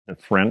The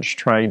French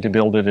tried to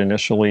build it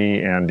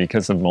initially, and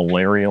because of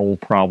malarial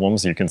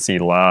problems, you can see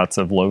lots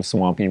of low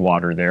swampy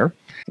water there,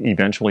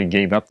 eventually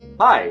gave up.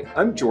 Hi,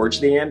 I'm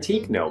George the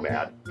Antique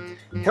Nomad.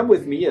 Come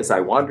with me as I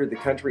wander the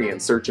country in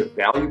search of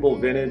valuable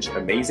vintage,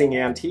 amazing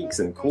antiques,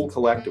 and cool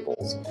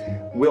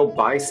collectibles. We'll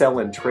buy, sell,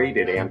 and trade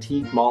at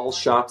antique malls,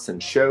 shops,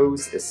 and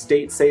shows,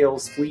 estate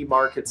sales, flea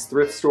markets,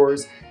 thrift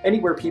stores,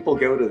 anywhere people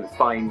go to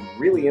find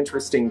really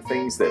interesting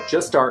things that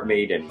just aren't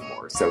made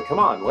anymore. So come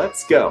on,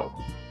 let's go!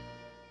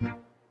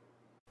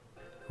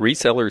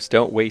 Resellers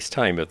don't waste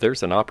time. If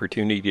there's an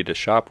opportunity to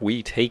shop,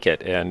 we take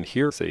it. And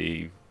here's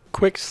a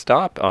quick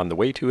stop on the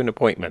way to an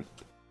appointment.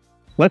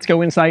 Let's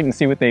go inside and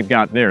see what they've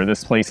got there.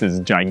 This place is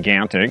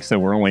gigantic, so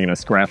we're only going to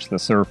scratch the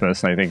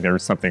surface. I think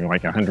there's something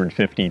like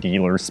 150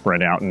 dealers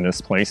spread out in this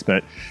place,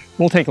 but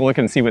we'll take a look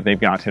and see what they've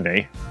got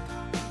today.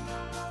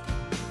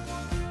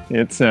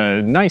 It's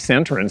a nice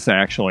entrance,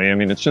 actually. I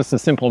mean, it's just a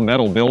simple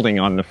metal building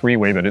on the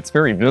freeway, but it's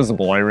very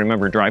visible. I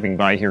remember driving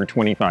by here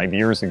 25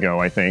 years ago,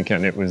 I think,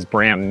 and it was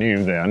brand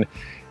new then.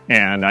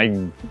 And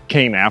I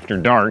came after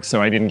dark,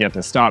 so I didn't get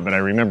to stop, but I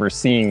remember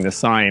seeing the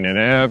sign, and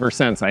ever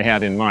since I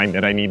had in mind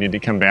that I needed to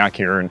come back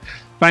here. And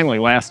finally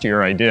last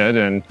year I did,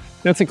 and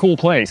it's a cool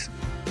place.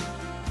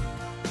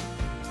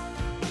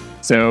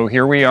 So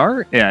here we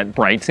are at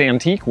Bright's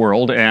Antique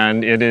World,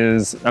 and it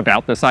is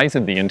about the size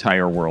of the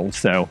entire world.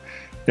 So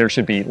there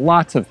should be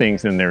lots of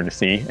things in there to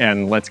see,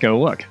 and let's go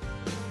look.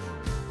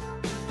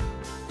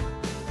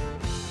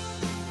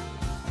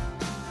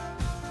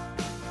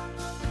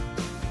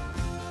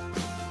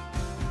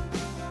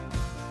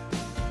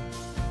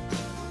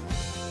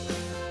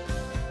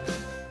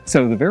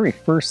 So the very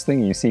first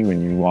thing you see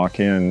when you walk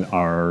in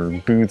are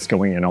booths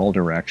going in all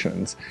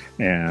directions.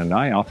 And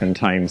I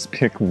oftentimes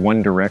pick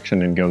one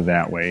direction and go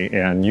that way.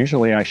 And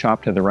usually I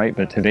shop to the right,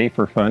 but today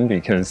for fun,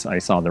 because I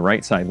saw the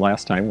right side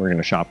last time, we're going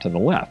to shop to the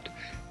left.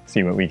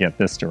 See what we get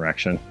this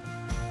direction.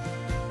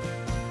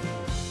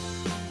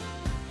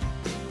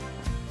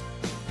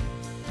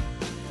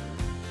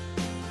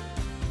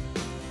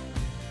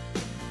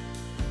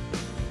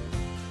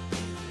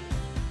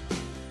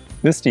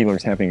 This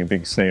dealer's having a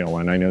big sale,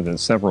 and I know that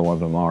several of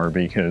them are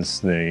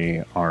because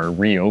they are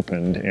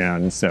reopened,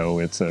 and so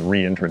it's a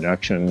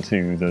reintroduction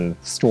to the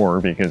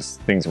store because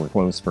things were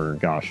closed for,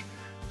 gosh,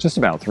 just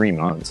about 3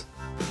 months.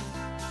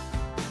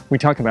 We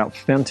talk about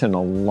Fenton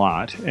a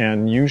lot,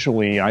 and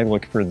usually I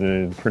look for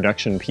the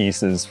production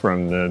pieces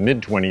from the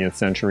mid-20th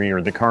century or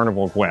the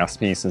carnival glass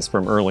pieces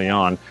from early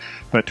on.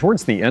 But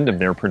towards the end of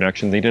their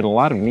production, they did a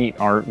lot of neat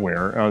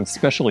artware,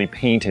 especially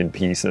painted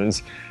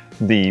pieces.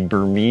 The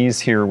Burmese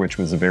here, which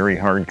was a very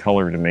hard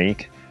color to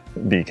make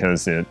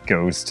because it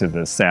goes to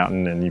the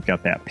satin and you've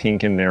got that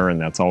pink in there,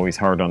 and that's always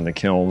hard on the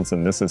kilns,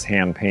 and this is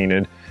hand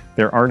painted.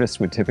 Their artists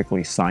would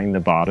typically sign the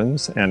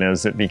bottoms, and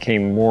as it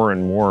became more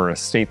and more a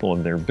staple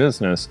of their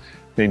business,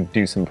 they'd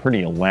do some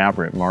pretty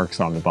elaborate marks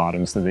on the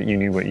bottom so that you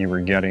knew what you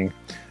were getting.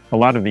 A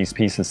lot of these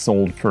pieces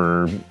sold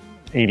for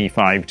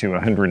 85 to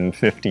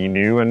 150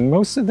 new, and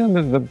most of them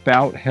have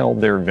about held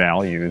their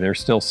value. They're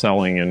still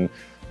selling in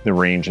the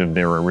range of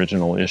their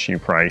original issue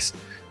price.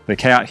 The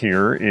cat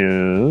here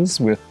is,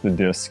 with the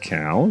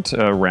discount,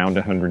 around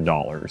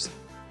 $100.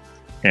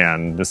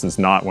 And this is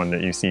not one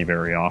that you see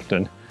very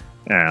often.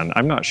 And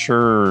I'm not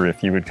sure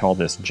if you would call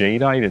this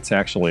jadeite. It's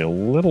actually a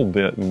little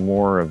bit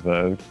more of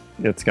a,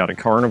 it's got a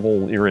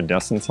carnival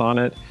iridescence on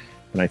it.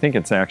 And I think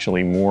it's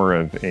actually more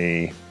of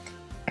a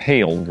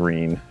pale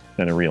green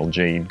than a real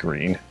jade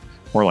green.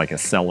 More like a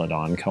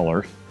celadon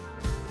color.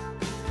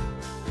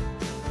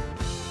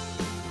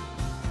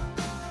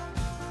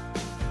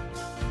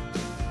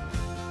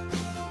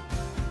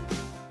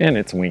 And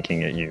it's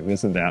winking at you.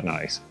 Isn't that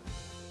nice?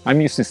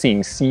 I'm used to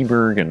seeing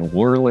Seeberg and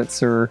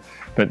Wurlitzer,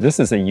 but this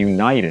is a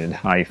United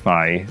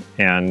hi-fi,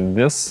 and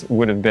this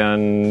would have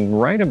been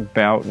right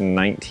about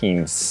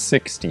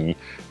 1960.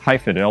 High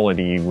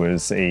fidelity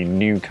was a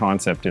new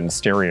concept in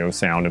stereo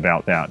sound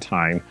about that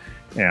time,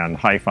 and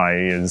hi-fi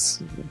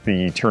is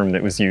the term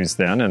that was used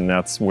then, and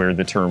that's where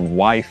the term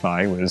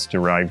Wi-Fi was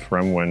derived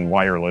from when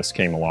wireless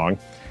came along.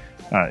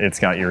 It's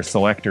got your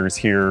selectors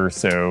here,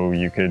 so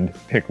you could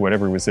pick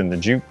whatever was in the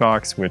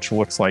jukebox, which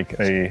looks like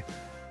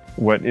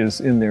what is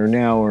in there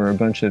now are a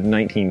bunch of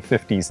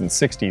 1950s and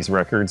 60s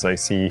records. I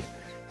see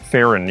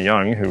Farron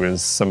Young, who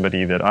is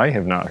somebody that I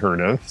have not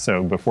heard of,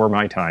 so before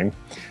my time.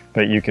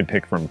 But you could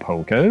pick from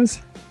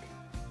polkas,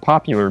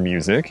 popular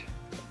music,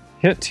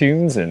 hit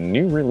tunes, and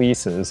new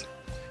releases.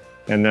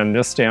 And then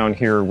this down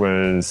here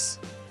was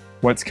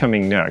what's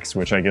coming next,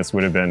 which I guess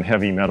would have been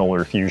heavy metal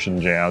or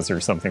fusion jazz or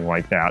something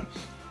like that.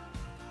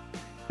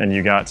 And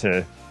you got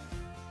to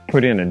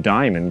put in a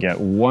dime and get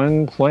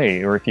one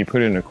play, or if you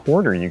put in a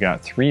quarter, you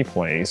got 3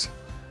 plays.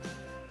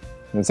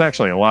 It's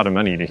actually a lot of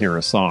money to hear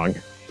a song.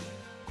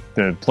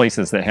 The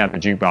places that had the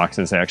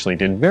jukeboxes actually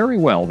did very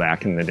well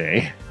back in the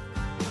day.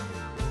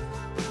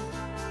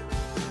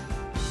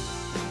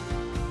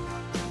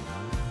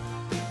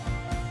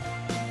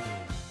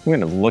 I'm going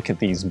to look at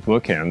these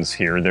bookends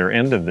here. They're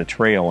end of the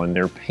trail and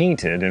they're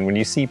painted, and when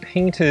you see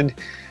painted,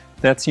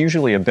 That's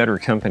usually a better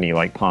company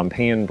like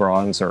Pompeian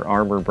bronze or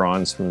armor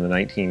bronze from the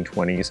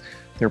 1920s.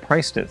 They're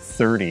priced at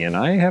 $30, and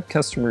I have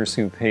customers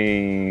who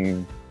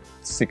pay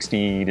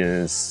 $60 to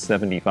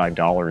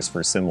 $75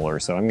 for similar,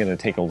 so I'm going to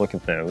take a look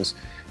at those.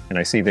 And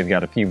I see they've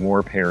got a few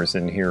more pairs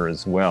in here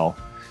as well.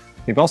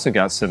 They've also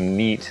got some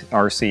neat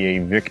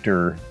RCA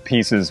Victor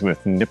pieces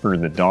with Nipper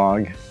the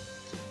dog.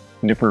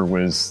 Nipper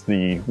was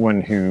the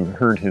one who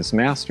heard his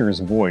master's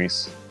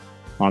voice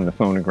on the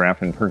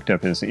phonograph and perked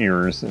up his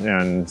ears,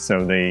 and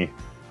so they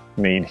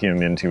made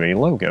him into a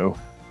logo.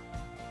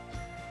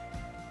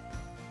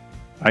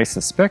 I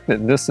suspect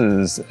that this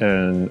is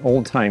an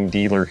old-time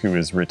dealer who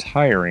is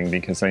retiring,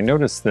 because I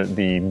noticed that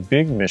the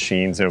big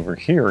machines over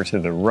here to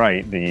the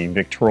right, the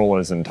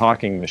Victrolas and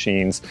talking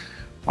machines,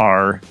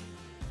 are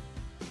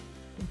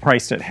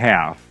priced at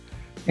half.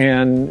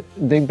 And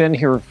they've been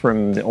here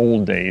from the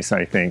old days,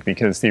 I think,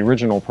 because the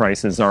original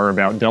prices are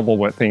about double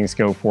what things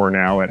go for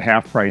now. At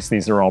half price,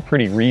 these are all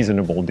pretty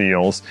reasonable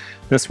deals.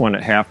 This one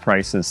at half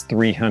price is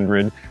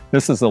 $300.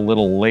 This is a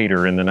little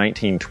later. In the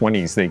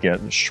 1920s, they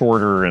get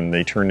shorter and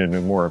they turn into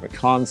more of a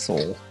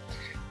console.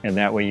 And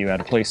that way you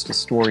had a place to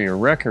store your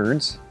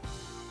records.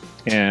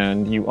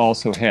 And you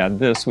also had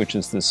this, which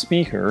is the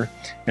speaker,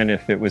 and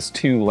if it was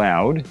too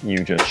loud,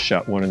 you just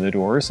shut one of the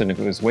doors, and if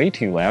it was way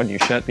too loud, you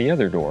shut the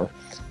other door.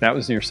 That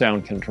was your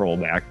sound control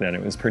back then.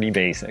 It was pretty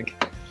basic.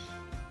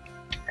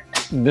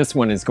 This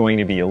one is going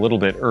to be a little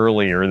bit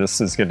earlier.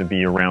 This is going to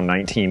be around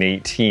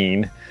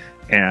 1918,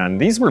 and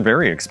these were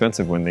very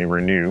expensive when they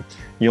were new.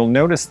 You'll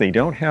notice they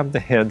don't have the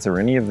heads or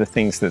any of the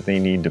things that they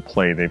need to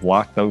play. They've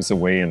locked those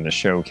away in the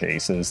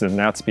showcases, and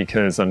that's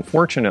because,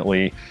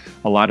 unfortunately,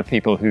 a lot of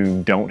people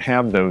who don't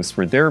have those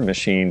for their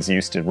machines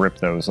used to rip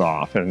those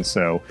off, and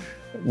so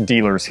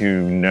dealers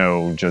who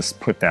know just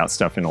put that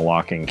stuff in a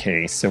locking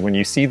case. So when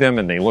you see them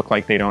and they look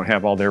like they don't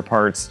have all their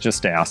parts,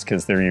 just ask,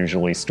 because they're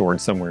usually stored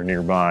somewhere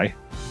nearby.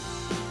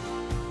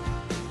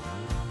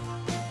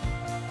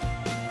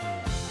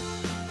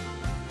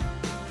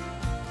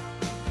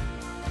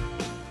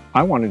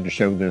 I wanted to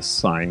show this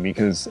sign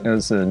because,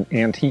 as an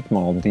antique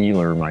mall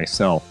dealer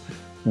myself,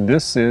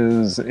 this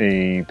is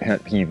a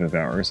pet peeve of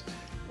ours.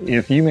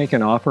 If you make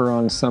an offer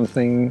on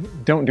something,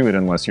 don't do it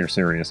unless you're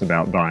serious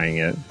about buying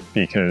it,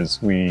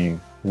 because we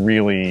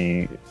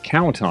really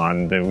count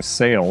on those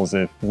sales.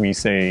 If we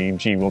say,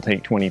 gee, we'll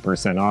take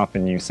 20% off,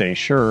 and you say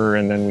sure,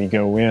 and then we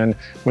go in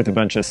with a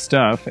bunch of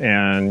stuff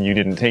and you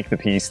didn't take the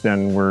piece,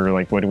 then we're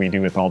like, what do we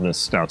do with all this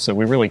stuff? So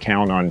we really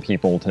count on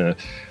people to,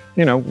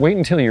 you know, wait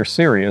until you're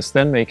serious,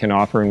 then make an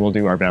offer and we'll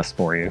do our best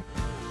for you.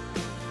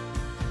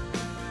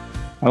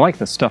 I like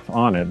the stuff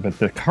on it, but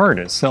the card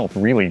itself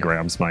really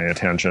grabs my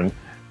attention.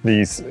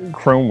 These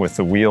chrome with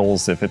the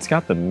wheels, if it's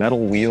got the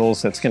metal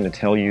wheels, that's going to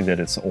tell you that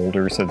it's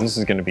older. So this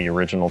is going to be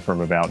original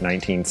from about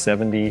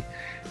 1970.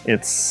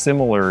 It's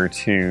similar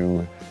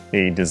to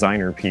a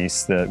designer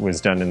piece that was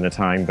done in the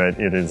time, but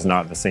it is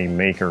not the same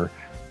maker.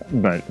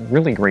 But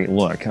really great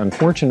look.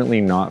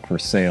 Unfortunately not for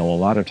sale. A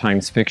lot of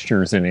times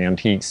fixtures in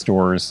antique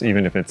stores,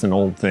 even if it's an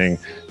old thing,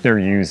 they're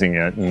using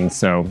it. And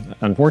so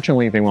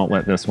unfortunately they won't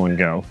let this one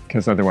go,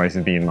 because otherwise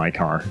it'd be in my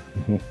car.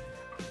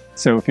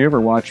 So if you ever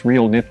watch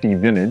Real Nifty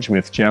Vintage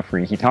with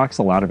Jeffrey, he talks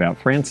a lot about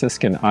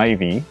Franciscan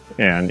ivy,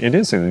 and it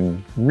is a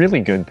really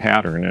good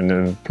pattern and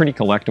a pretty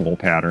collectible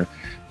pattern.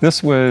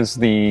 This was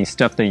the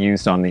stuff they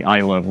used on the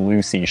I Love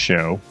Lucy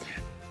show.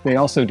 They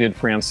also did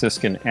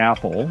Franciscan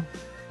apple,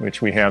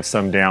 which we have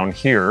some down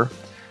here.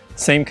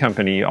 Same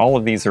company, all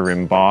of these are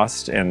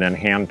embossed and then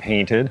hand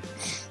painted.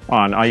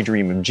 On I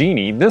Dream of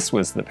Jeannie, this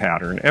was the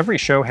pattern. Every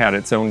show had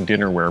its own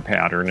dinnerware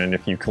pattern, and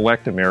if you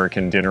collect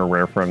American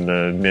dinnerware from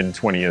the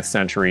mid-20th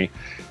century,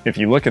 if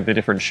you look at the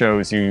different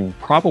shows, you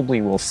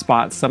probably will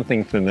spot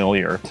something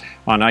familiar.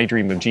 On I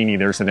Dream of Jeannie,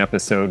 there's an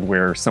episode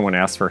where someone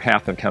asks for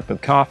half a cup of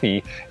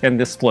coffee, and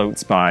this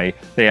floats by.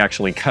 They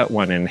actually cut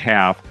one in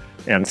half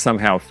and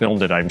somehow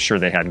filmed it. I'm sure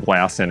they had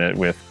glass in it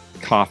with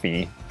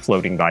coffee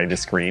floating by the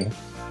screen.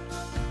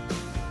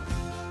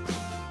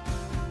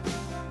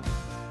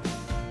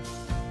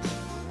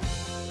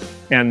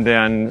 And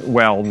then,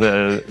 well,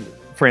 the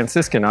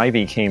Franciscan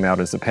ivy came out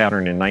as a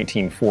pattern in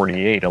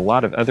 1948. A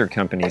lot of other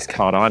companies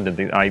caught on to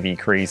the ivy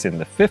craze in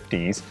the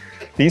 50s.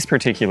 These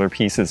particular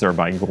pieces are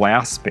by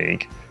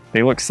Glassbake.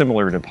 They look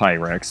similar to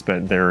Pyrex,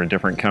 but they're a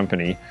different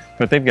company.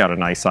 But they've got a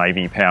nice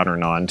ivy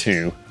pattern on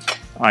too.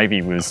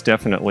 Ivy was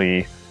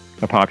definitely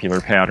a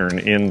popular pattern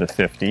in the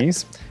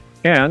 50s.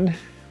 And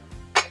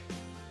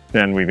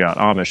then we've got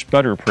Amish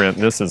butter print.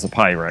 This is a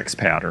Pyrex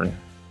pattern.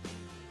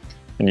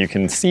 And you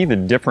can see the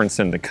difference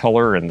in the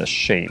color and the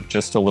shape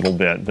just a little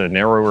bit. The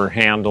narrower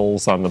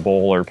handles on the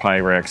bowl are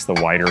Pyrex,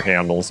 the wider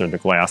handles are the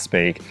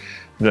Glassbake.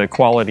 The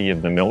quality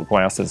of the milk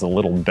glass is a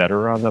little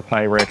better on the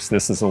Pyrex.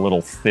 This is a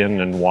little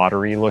thin and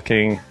watery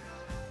looking,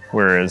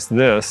 whereas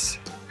this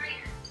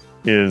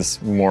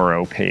is more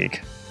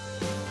opaque.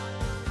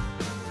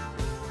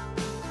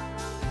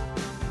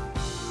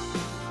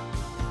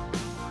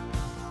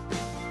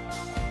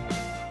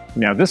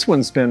 Now this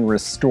one's been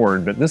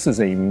restored, but this is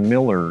a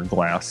Miller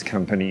Glass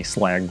Company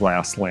slag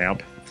glass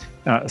lamp.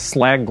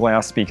 slag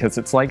glass because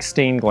it's like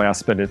stained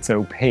glass, but it's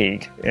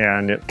opaque,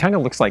 and it kind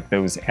of looks like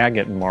those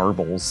agate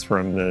marbles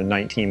from the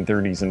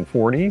 1930s and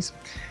 40s.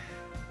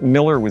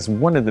 Miller was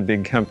one of the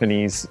big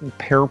companies.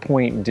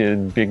 Pearpoint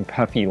did big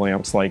puffy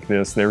lamps like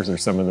this. Theirs are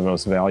some of the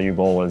most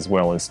valuable, as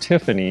well as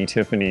Tiffany.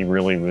 Tiffany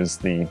really was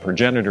the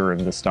progenitor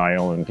of the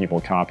style, and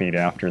people copied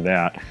after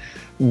that.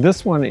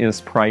 This one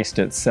is priced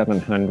at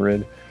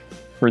 $700.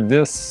 For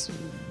this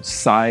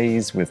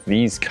size with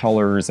these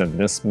colors and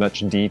this much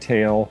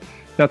detail,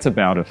 that's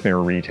about a fair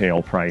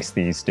retail price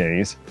these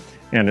days.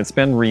 And it's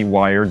been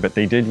rewired, but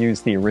they did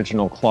use the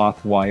original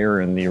cloth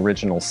wire and the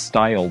original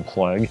styled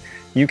plug.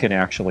 You can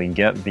actually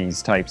get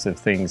these types of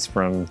things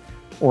from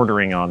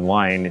ordering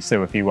online,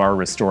 so if you are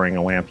restoring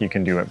a lamp, you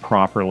can do it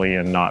properly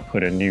and not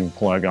put a new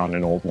plug on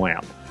an old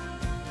lamp.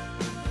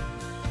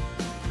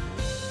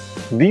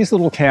 These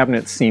little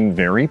cabinets seem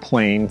very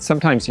plain.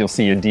 Sometimes you'll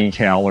see a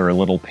decal or a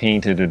little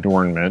painted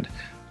adornment,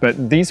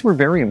 but these were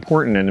very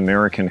important in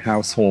American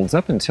households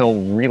up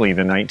until really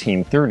the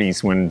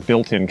 1930s, when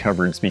built-in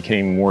cupboards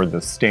became more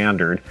the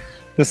standard.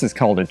 This is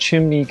called a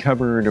chimney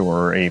cupboard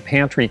or a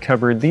pantry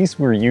cupboard. These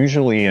were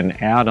usually an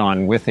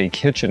add-on with a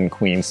kitchen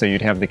queen. So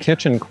you'd have the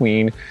kitchen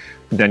queen,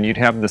 then you'd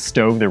have the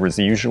stove. There was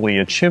usually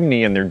a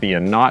chimney, and there'd be a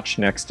notch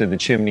next to the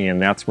chimney,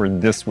 and that's where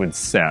this would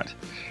set.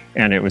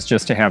 And it was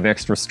just to have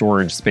extra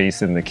storage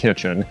space in the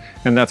kitchen,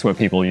 and that's what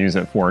people use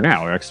it for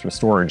now, extra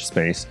storage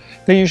space.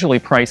 They usually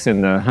price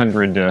in the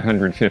 $100 to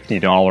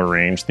 $150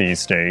 range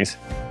these days.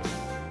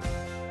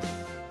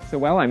 So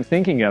while I'm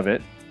thinking of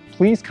it,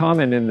 please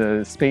comment in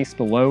the space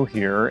below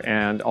here,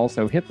 and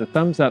also hit the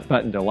thumbs up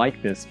button to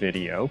like this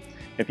video.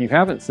 If you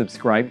haven't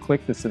subscribed,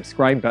 click the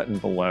subscribe button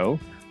below.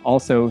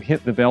 Also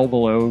hit the bell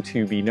below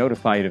to be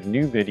notified of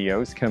new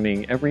videos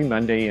coming every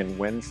Monday and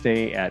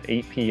Wednesday at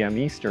 8 p.m.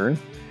 Eastern.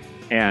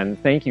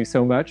 And thank you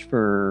so much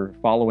for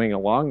following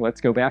along. Let's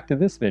go back to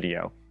this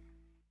video.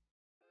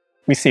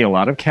 We see a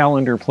lot of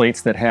calendar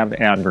plates that have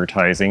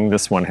advertising.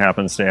 This one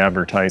happens to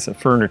advertise a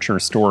furniture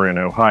store in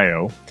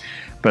Ohio.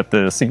 But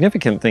the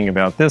significant thing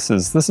about this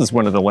is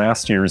one of the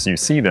last years you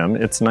see them.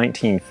 It's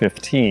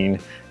 1915,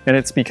 and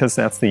it's because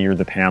that's the year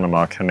the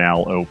Panama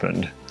Canal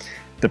opened.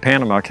 The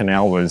Panama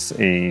Canal was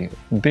a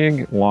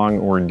big, long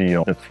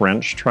ordeal. The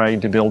French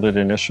tried to build it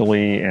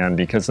initially, and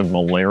because of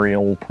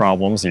malarial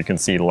problems, you can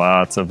see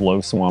lots of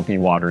low, swampy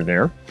water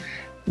there.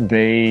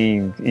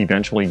 They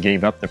eventually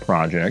gave up the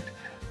project.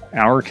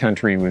 Our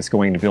country was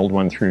going to build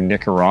one through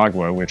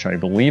Nicaragua, which I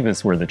believe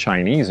is where the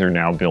Chinese are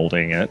now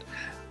building it.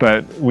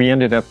 But we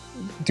ended up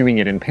doing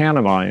it in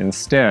Panama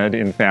instead.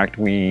 In fact,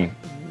 we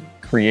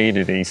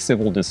created a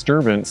civil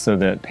disturbance so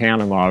that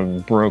Panama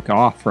broke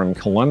off from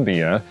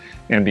Colombia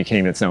and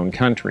became its own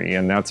country,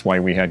 and that's why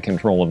we had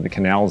control of the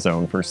canal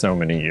zone for so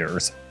many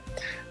years.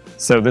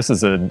 So this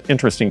is an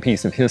interesting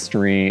piece of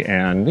history,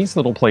 and these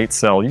little plates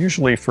sell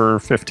usually for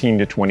 $15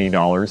 to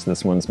 $20.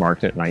 This one's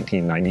marked at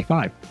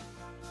 $19.95.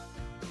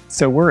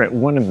 So we're at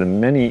one of the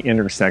many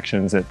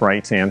intersections at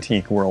Bright's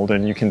Antique World,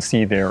 and you can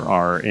see there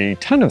are a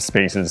ton of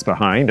spaces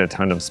behind, a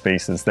ton of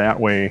spaces that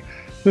way.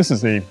 This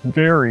is a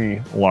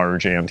very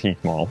large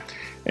antique mall,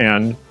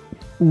 and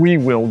we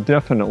will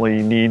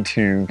definitely need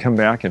to come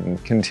back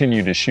and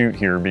continue to shoot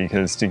here,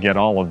 because to get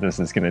all of this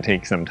is going to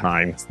take some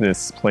time.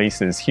 This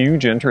place is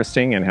huge,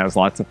 interesting, and has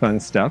lots of fun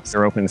stuff.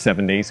 They're open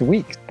 7 days a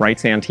week.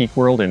 Bright's Antique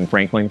World in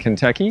Franklin,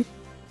 Kentucky.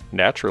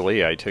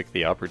 Naturally, I took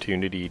the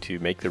opportunity to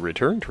make the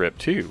return trip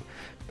too,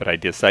 but I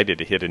decided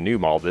to hit a new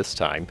mall this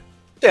time.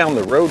 Down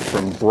the road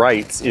from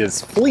Bright's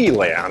is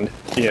FleaLand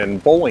in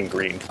Bowling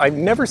Green. I've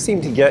never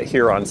seemed to get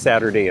here on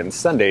Saturday and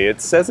Sunday.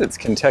 It says it's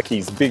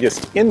Kentucky's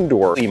biggest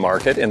indoor flea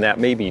market, and that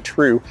may be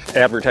true,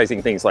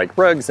 advertising things like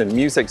rugs and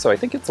music, so I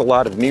think it's a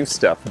lot of new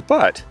stuff.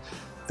 But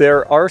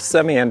there are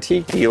some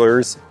antique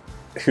dealers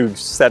who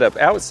set up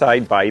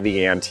outside by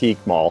the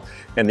antique mall,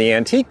 and the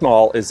antique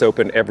mall is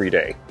open every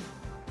day.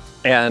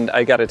 And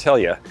I gotta tell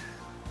you,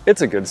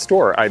 it's a good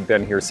store. I've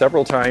been here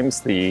several times.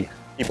 The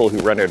people who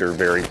run it are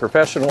very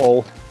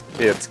professional.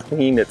 It's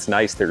clean, it's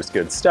nice, there's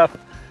good stuff,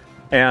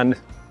 and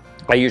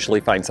I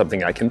usually find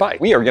something I can buy.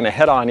 We are going to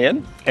head on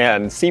in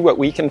and see what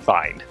we can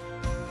find.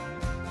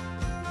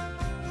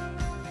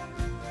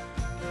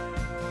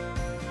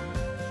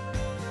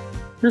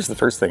 Here's the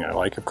first thing I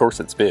like. Of course,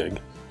 it's big.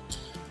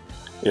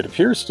 It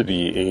appears to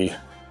be a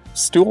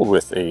stool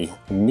with a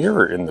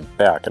mirror in the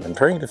back, and I'm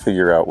trying to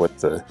figure out what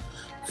the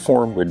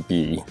form would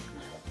be.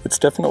 It's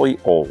definitely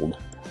old.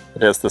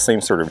 It has the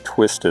same sort of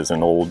twist as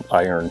an old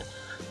iron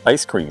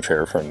ice cream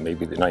chair from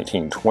maybe the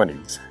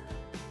 1920s.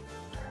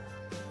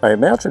 I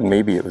imagine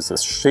maybe it was a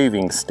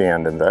shaving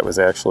stand, and that was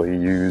actually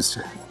used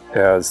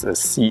as a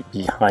seat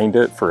behind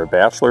it for a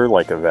bachelor,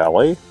 like a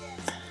valet.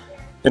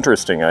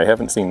 Interesting, I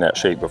haven't seen that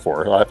shape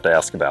before. I'll have to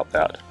ask about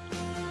that.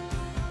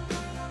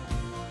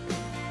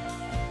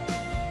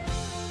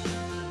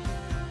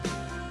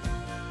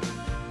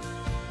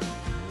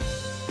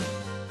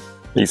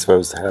 These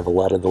folks have a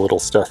lot of the little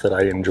stuff that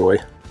I enjoy.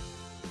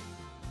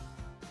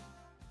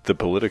 The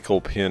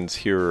political pins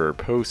here are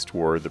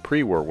post-war. The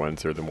pre-war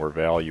ones are the more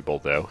valuable,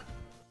 though.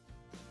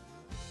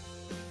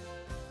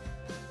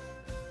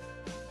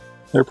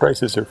 Their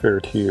prices are fair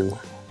too.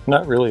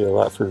 Not really a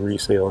lot for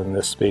resale in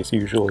this space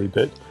usually,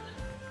 but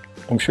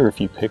I'm sure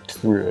if you picked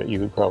through it, you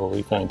would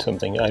probably find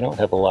something. I don't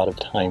have a lot of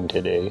time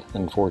today,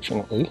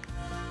 unfortunately.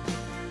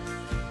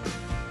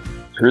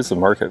 There is a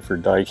market for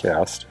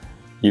die-cast,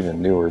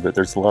 even newer, but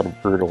there's a lot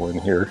of brittle in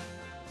here.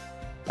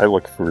 I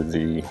look for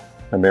the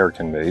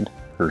American-made,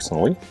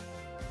 personally.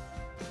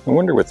 I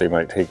wonder what they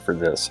might take for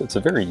this. It's a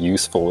very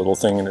useful little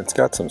thing, and it's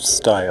got some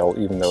style,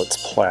 even though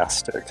it's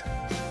plastic.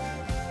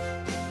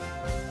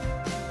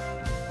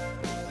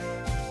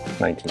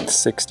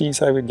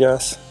 1960s, I would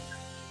guess.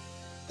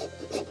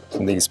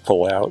 And these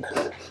pull out.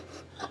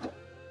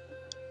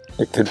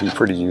 It could be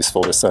pretty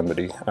useful to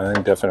somebody.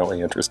 I'm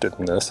definitely interested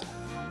in this.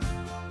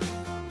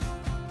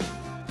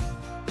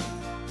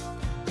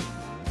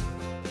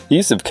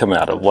 These have come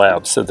out of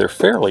labs, so they're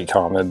fairly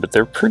common, but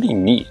they're pretty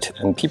neat,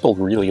 and people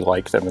really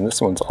like them. And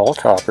this one's all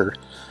copper.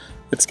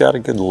 It's got a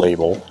good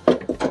label.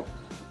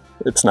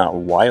 It's not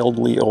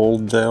wildly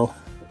old, though,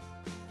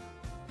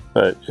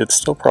 but it's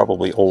still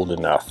probably old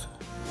enough.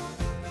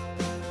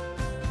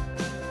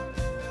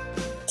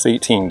 It's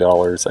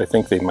 $18. I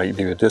think they might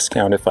do a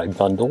discount if I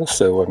bundle,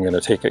 so I'm going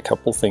to take a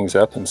couple things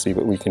up and see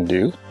what we can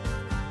do.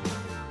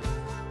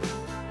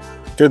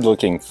 Good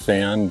looking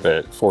fan,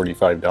 but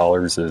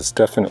 $45 is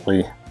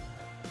definitely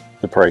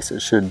the price it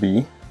should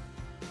be.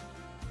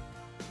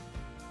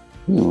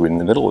 Ooh, in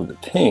the middle of the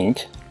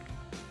pink,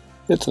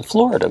 it's a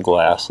Florida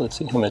glass. Let's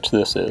see how much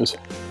this is.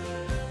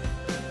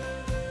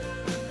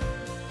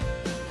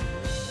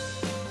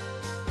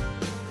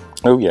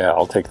 Oh yeah,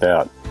 I'll take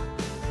that.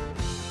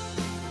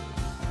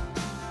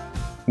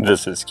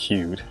 This is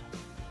cute.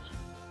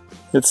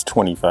 It's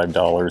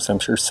 $25. I'm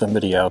sure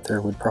somebody out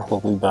there would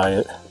probably buy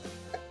it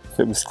if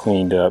it was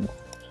cleaned up.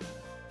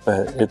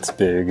 But it's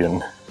big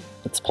and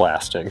it's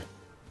plastic.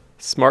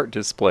 Smart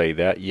display.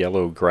 That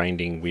yellow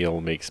grinding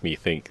wheel makes me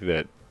think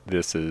that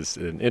this is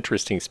an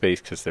interesting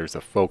space because there's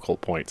a focal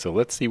point. So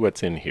let's see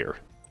what's in here.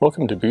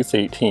 Welcome to booth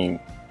 18.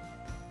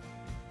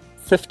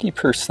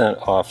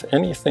 50% off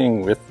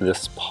anything with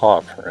this paw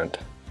print.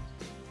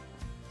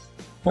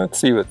 Let's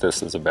see what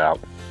this is about.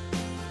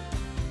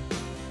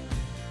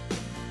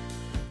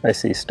 I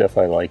see stuff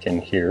I like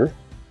in here.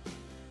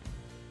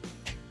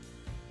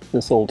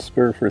 This old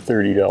spur for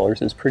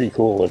 $30 is pretty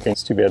cool looking.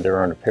 It's too bad there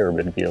aren't a pair, but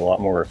it'd be a lot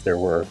more if there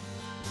were.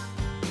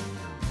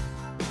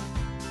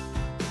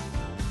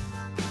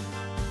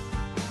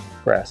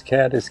 Brass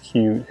cat is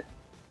cute.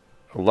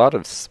 A lot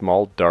of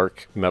small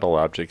dark metal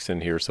objects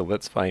in here, so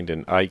let's find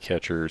an eye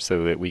catcher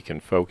so that we can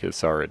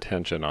focus our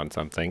attention on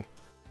something.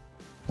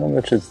 How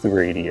much is the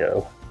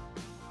radio?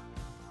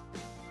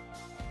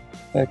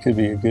 That could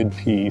be a good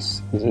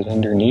piece. Is it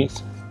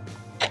underneath?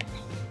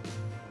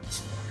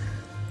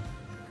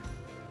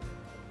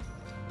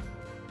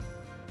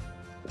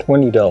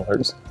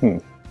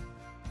 $20.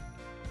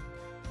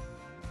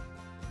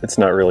 It's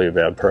not really a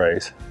bad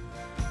price.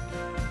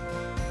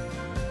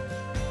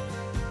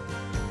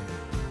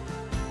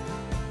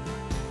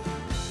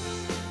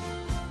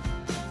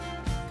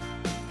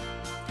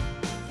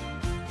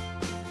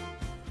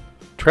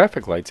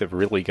 Traffic lights have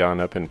really gone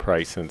up in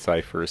price since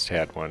I first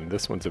had one.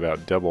 This one's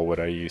about double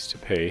what I used to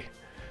pay.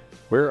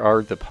 Where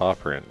are the paw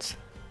prints?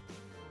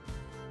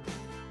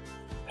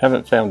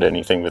 Haven't found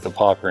anything with a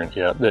paw print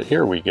yet, but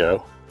here we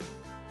go.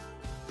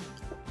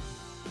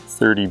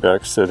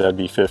 $30, so that'd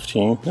be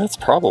 15. That's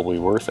probably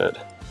worth it.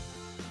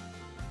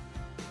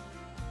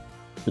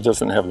 It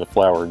doesn't have the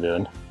flower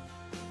bin.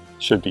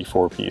 Should be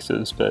 4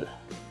 pieces, but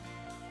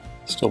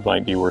still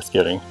might be worth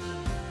getting.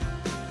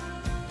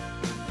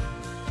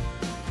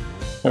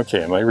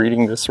 Okay, am I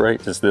reading this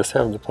right? Does this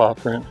have the paw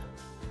print?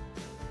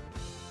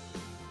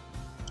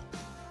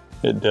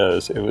 It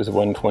does. It was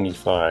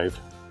 $125.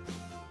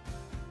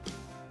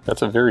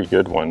 That's a very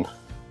good one.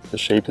 The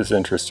shape is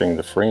interesting.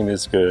 The frame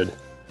is good.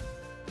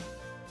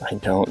 I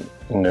don't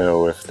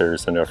know if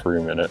there's enough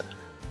room in it.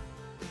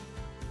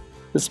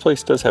 This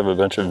place does have a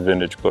bunch of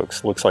vintage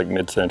books. Looks like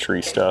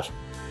mid-century stuff.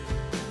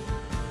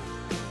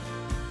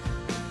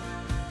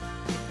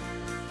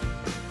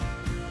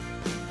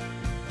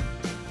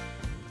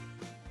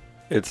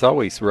 It's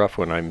always rough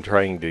when I'm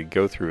trying to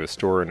go through a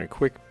store in a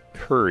quick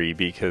hurry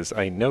because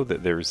I know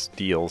that there's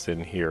deals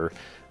in here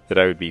that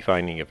I would be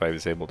finding if I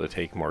was able to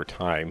take more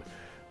time.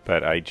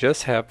 But I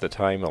just have the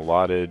time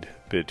allotted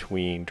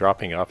between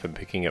dropping off and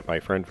picking up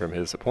my friend from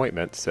his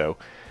appointment, so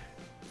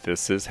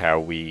this is how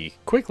we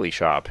quickly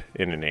shop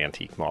in an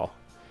antique mall.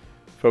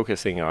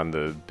 Focusing on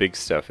the big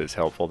stuff is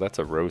helpful. That's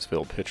a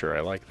Roseville picture.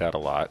 I like that a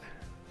lot.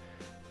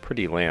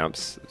 Pretty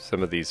lamps.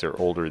 Some of these are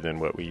older than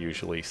what we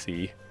usually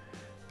see.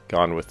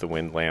 Gone with the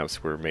Wind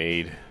lamps were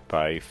made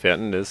by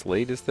Fenton as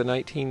late as the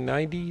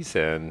 1990s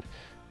and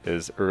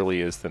as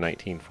early as the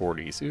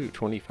 1940s. Ooh,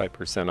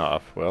 25%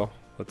 off. Well,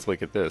 let's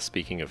look at this.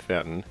 Speaking of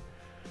Fenton,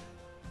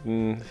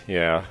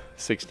 yeah,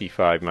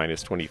 65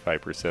 minus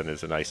 25%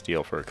 is a nice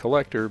deal for a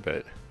collector,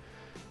 but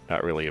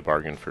not really a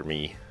bargain for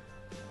me.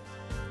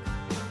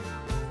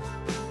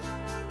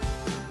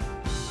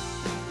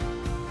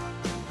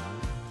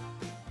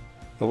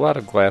 A lot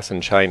of glass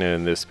and china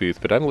in this booth,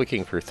 but I'm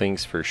looking for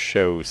things for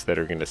shows that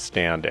are going to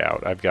stand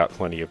out. I've got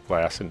plenty of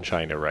glass and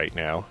china right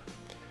now.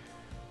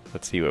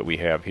 Let's see what we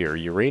have here.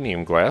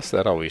 Uranium glass,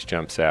 that always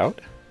jumps out.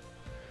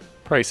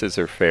 Prices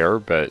are fair,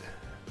 but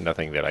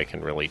nothing that I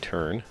can really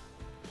turn.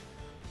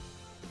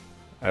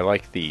 I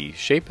like the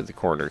shape of the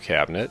corner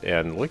cabinet,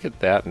 and look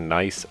at that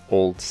nice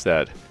old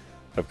set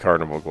of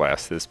carnival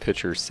glass. This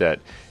picture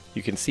set,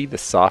 you can see the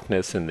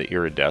softness and the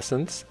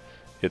iridescence.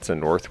 It's a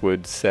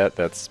Northwood set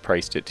that's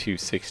priced at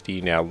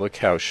 $260. Now look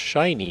how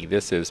shiny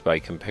this is by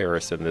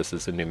comparison. This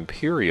is an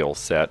Imperial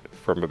set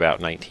from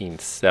about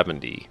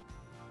 1970.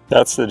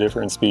 That's the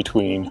difference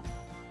between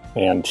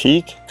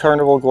antique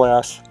carnival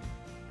glass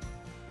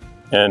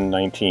and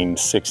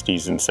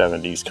 1960s and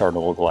 70s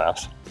carnival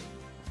glass.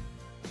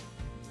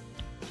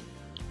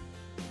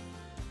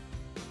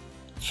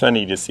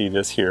 Funny to see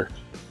this here.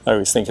 I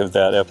always think of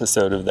that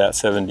episode of That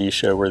 70s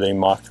Show where they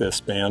mock this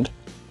band.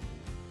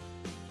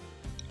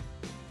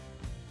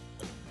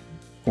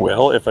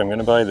 Well, if I'm going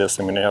to buy this,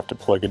 I'm going to have to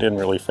plug it in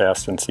really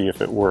fast and see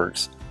if it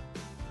works.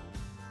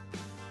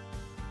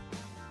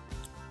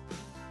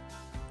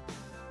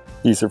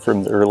 These are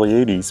from the early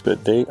 80s,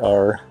 but they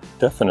are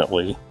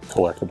definitely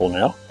collectible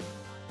now.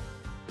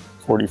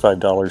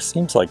 $45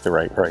 seems like the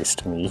right price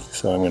to me,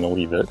 so I'm going to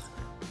leave it.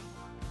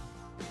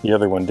 The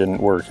other one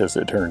didn't work as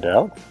it turned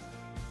out.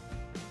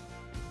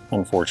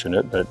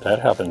 Unfortunate, but that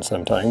happens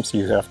sometimes.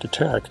 You have to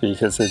check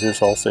because it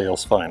is all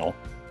sales final.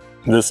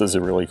 This is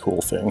a really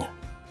cool thing.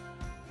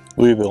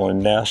 Louisville and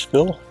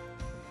Nashville.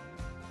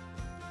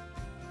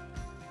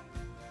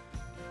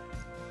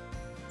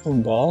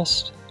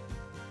 Embossed.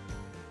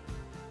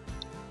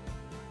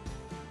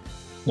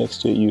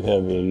 Next to it you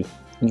have a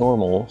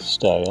normal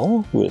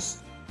style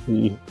with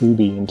the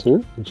ruby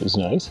insert, which is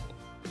nice.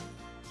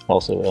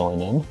 Also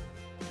L&M.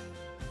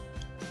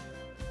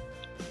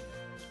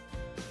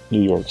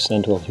 New York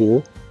Central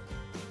here.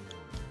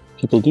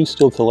 People do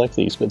still collect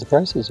these, but the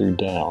prices are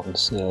down,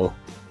 so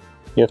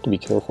you have to be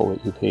careful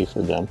what you pay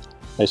for them.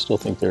 I still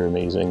think they're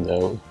amazing,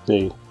 though.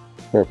 They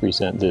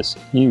represent this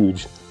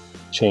huge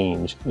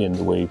change in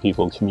the way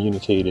people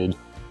communicated,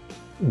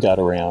 got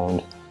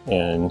around,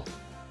 and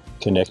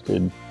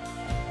connected.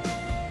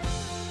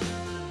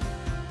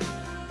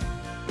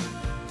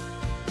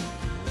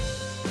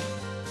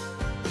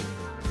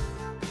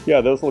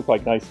 Yeah, those look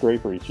like nice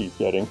drapery she's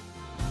getting.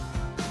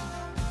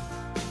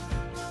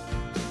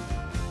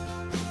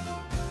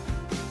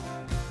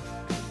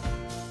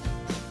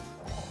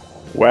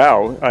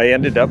 Wow, I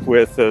ended up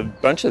with a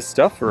bunch of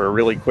stuff for a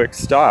really quick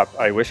stop.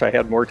 I wish I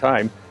had more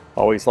time.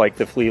 Always liked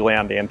the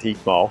FleaLand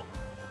Antique Mall.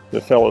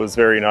 The fellow is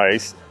very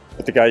nice,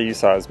 but the guy you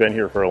saw has been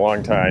here for a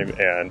long time,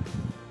 and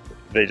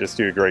they just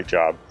do a great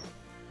job.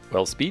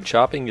 Well, speed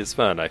shopping is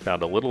fun. I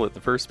found a little at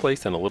the first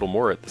place and a little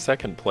more at the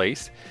second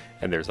place,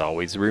 and there's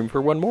always room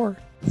for one more.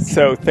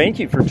 So thank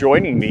you for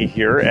joining me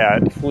here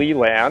at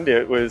FleaLand.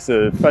 It was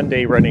a fun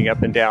day running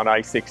up and down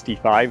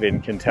I-65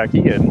 in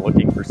Kentucky and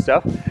looking for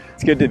stuff.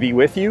 It's good to be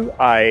with you.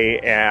 I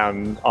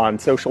am on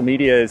social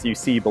media as you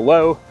see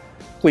below.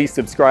 Please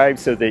subscribe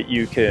so that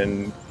you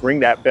can ring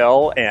that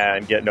bell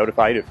and get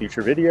notified of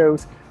future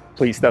videos.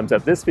 Please thumbs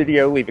up this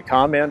video, leave a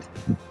comment,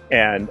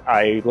 and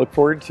I look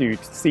forward to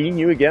seeing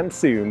you again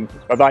soon.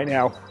 Bye-bye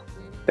now.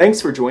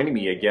 Thanks for joining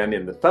me again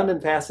in the fun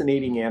and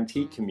fascinating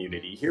antique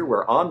community, here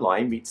where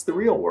online meets the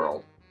real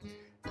world.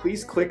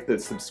 Please click the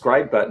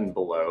subscribe button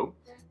below,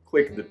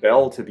 click the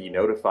bell to be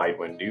notified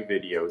when new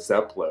videos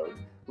upload,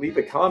 leave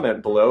a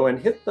comment below, and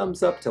hit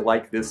thumbs up to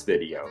like this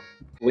video.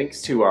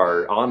 Links to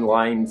our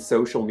online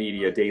social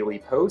media daily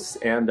posts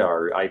and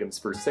our items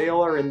for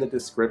sale are in the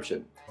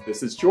description.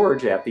 This is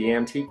George at the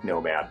Antique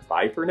Nomad.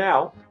 Bye for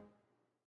now.